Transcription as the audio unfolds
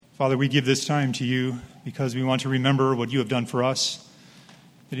Father, we give this time to you because we want to remember what you have done for us,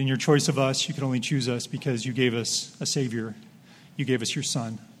 that in your choice of us, you could only choose us because you gave us a Savior. You gave us your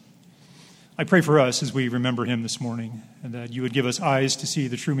Son. I pray for us as we remember him this morning, and that you would give us eyes to see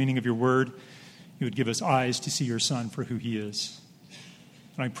the true meaning of your word. You would give us eyes to see your Son for who he is.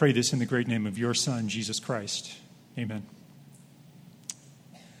 And I pray this in the great name of your Son, Jesus Christ. Amen.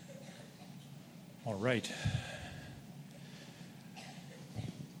 All right.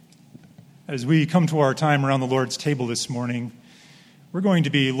 As we come to our time around the Lord's table this morning, we're going to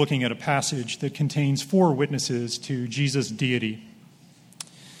be looking at a passage that contains 4 witnesses to Jesus' deity.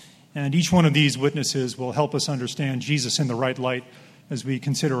 And each one of these witnesses will help us understand Jesus in the right light as we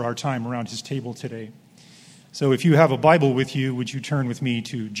consider our time around his table today. So if you have a Bible with you, would you turn with me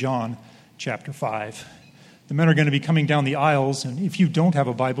to John chapter 5? The men are going to be coming down the aisles, and if you don't have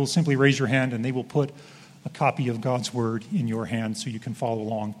a Bible, simply raise your hand and they will put a copy of God's word in your hand so you can follow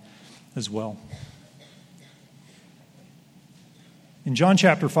along as well. In John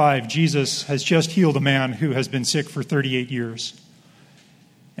chapter 5, Jesus has just healed a man who has been sick for 38 years.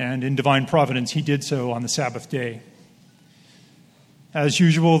 And in divine providence, he did so on the Sabbath day. As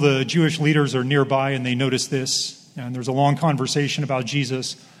usual, the Jewish leaders are nearby and they notice this. And there's a long conversation about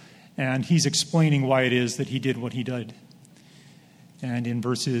Jesus. And he's explaining why it is that he did what he did. And in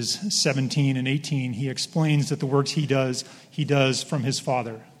verses 17 and 18, he explains that the works he does from his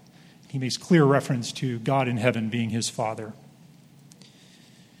Father. He makes clear reference to God in heaven being his Father.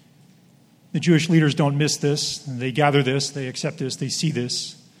 The Jewish leaders don't miss this. They gather this, they accept this, they see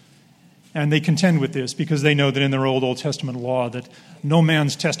this. And they contend with this because they know that in their Old Testament law that no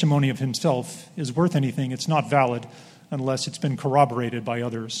man's testimony of himself is worth anything. It's not valid unless it's been corroborated by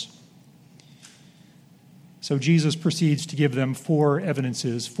others. So Jesus proceeds to give them 4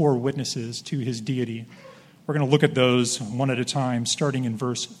 evidences, 4 witnesses to his deity. We're going to look at those one at a time, starting in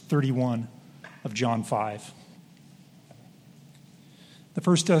verse 31 of John 5. The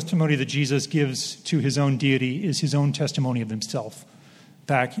first testimony that Jesus gives to his own deity is his own testimony of himself,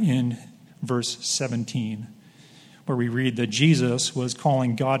 back in verse 17, where we read that Jesus was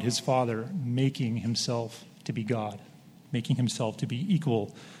calling God his Father, making himself to be God, making himself to be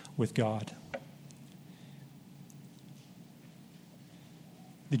equal with God.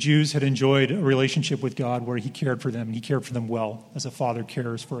 The Jews had enjoyed a relationship with God where he cared for them, and he cared for them well, as a father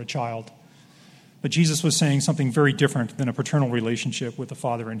cares for a child. But Jesus was saying something very different than a paternal relationship with the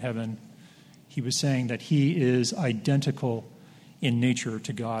Father in heaven. He was saying that he is identical in nature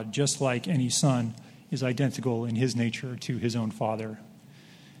to God, just like any son is identical in his nature to his own Father.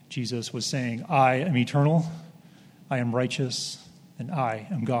 Jesus was saying, I am eternal, I am righteous, and I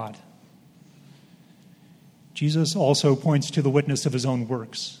am God. Jesus also points to the witness of his own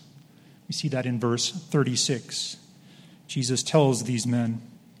works. We see that in verse 36. Jesus tells these men,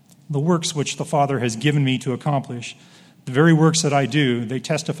 the works which the Father has given me to accomplish, the very works that I do, they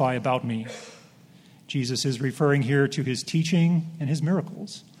testify about me. Jesus is referring here to his teaching and his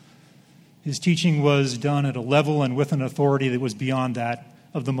miracles. His teaching was done at a level and with an authority that was beyond that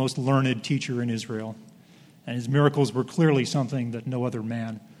of the most learned teacher in Israel. And his miracles were clearly something that no other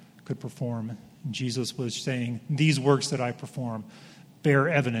man could perform. Jesus was saying, these works that I perform bear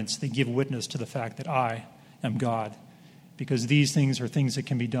evidence. They give witness to the fact that I am God, because these things are things that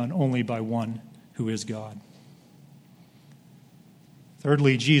can be done only by one who is God.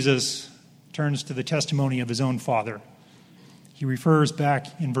 Thirdly, Jesus turns to the testimony of his own Father. He refers back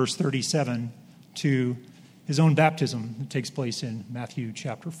in verse 37 to his own baptism that takes place in Matthew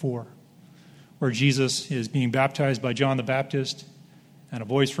chapter 4, where Jesus is being baptized by John the Baptist, and a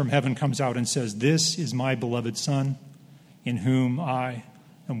voice from heaven comes out and says, this is my beloved Son, in whom I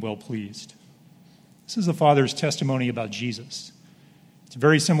am well pleased. This is the Father's testimony about Jesus. It's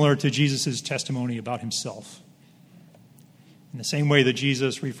very similar to Jesus' testimony about himself. In the same way that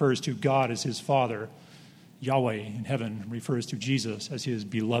Jesus refers to God as his Father, Yahweh in heaven refers to Jesus as his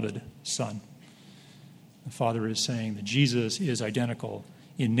beloved Son. The Father is saying that Jesus is identical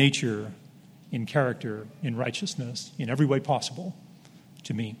in nature, in character, in righteousness, in every way possible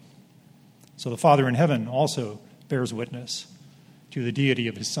to me. So the Father in heaven also bears witness to the deity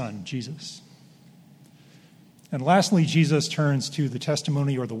of his Son, Jesus. And lastly, Jesus turns to the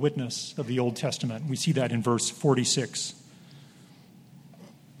testimony or the witness of the Old Testament. We see that in verse 46.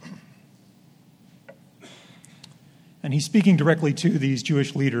 And he's speaking directly to these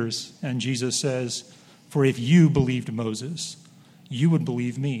Jewish leaders, and Jesus says, for if you believed Moses, you would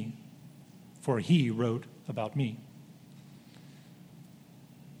believe me, for he wrote about me.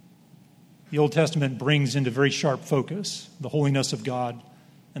 The Old Testament brings into very sharp focus the holiness of God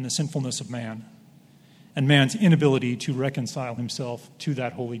and the sinfulness of man. and man's inability to reconcile himself to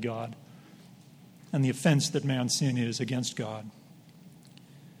that holy God, and the offense that man's sin is against God.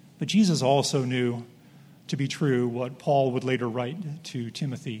 But Jesus also knew to be true what Paul would later write to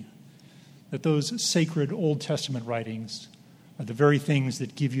Timothy, that those sacred Old Testament writings are the very things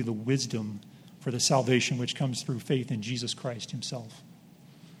that give you the wisdom for the salvation which comes through faith in Jesus Christ himself.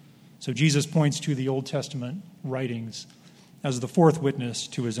 So Jesus points to the Old Testament writings as the fourth witness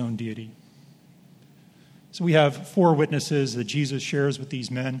to his own deity. So we have four witnesses that Jesus shares with these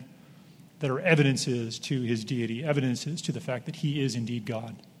men that are evidences to his deity, evidences to the fact that he is indeed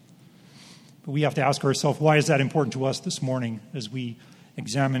God. But we have to ask ourselves, why is that important to us this morning as we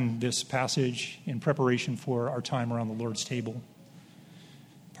examine this passage in preparation for our time around the Lord's table?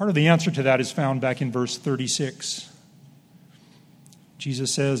 Part of the answer to that is found back in verse 36.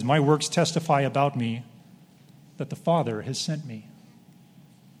 Jesus says, "My works testify about me that the Father has sent me."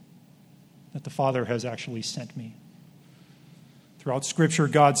 That the Father has actually sent me. Throughout Scripture,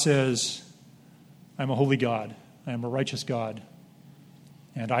 God says, "I'm a holy God, I am a righteous God,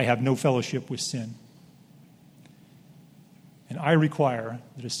 and I have no fellowship with sin. And I require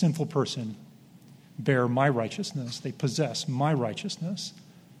that a sinful person bear my righteousness, they possess my righteousness,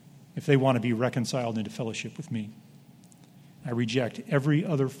 if they want to be reconciled into fellowship with me. I reject every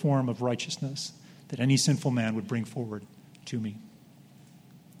other form of righteousness that any sinful man would bring forward to me.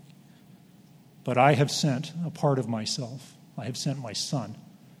 But I have sent a part of myself. I have sent my Son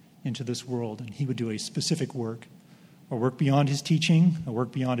into this world, and he would do a specific work, a work beyond his teaching, a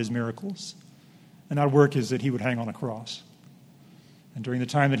work beyond his miracles. And that work is that he would hang on a cross. And during the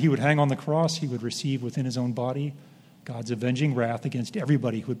time that he would hang on the cross, he would receive within his own body God's avenging wrath against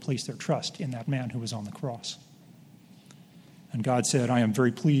everybody who would place their trust in that man who was on the cross. And God said, "I am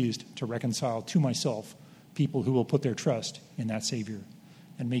very pleased to reconcile to myself people who will put their trust in that Savior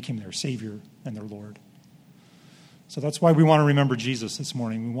and make him their Savior and their Lord." So that's why we want to remember Jesus this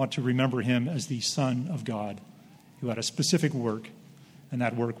morning. We want to remember him as the Son of God who had a specific work, and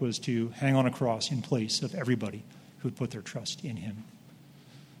that work was to hang on a cross in place of everybody who would put their trust in him.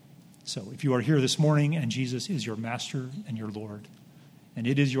 So if you are here this morning and Jesus is your Master and your Lord, and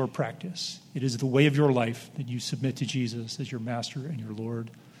it is your practice, it is the way of your life that you submit to Jesus as your Master and your Lord,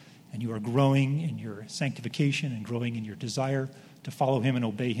 and you are growing in your sanctification and growing in your desire to follow him and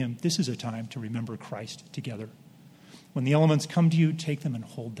obey him, this is a time to remember Christ together. When the elements come to you, take them and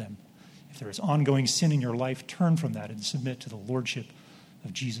hold them. If there is ongoing sin in your life, turn from that and submit to the lordship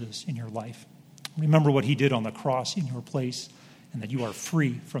of Jesus in your life. Remember what he did on the cross in your place, and that you are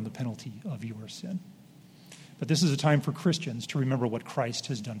free from the penalty of your sin. But this is a time for Christians to remember what Christ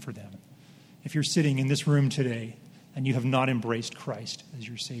has done for them. If you're sitting in this room today and you have not embraced Christ as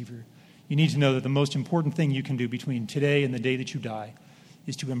your Savior, you need to know that the most important thing you can do between today and the day that you die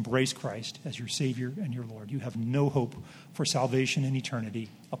is to embrace Christ as your Savior and your Lord. You have no hope for salvation in eternity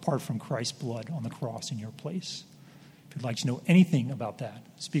apart from Christ's blood on the cross in your place. If you'd like to know anything about that,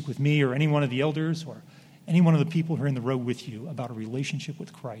 speak with me or any one of the elders or any one of the people who are in the row with you about a relationship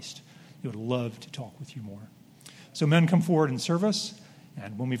with Christ. They would love to talk with you more. So men, come forward and serve us,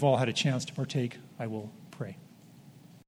 and when we've all had a chance to partake, I will pray.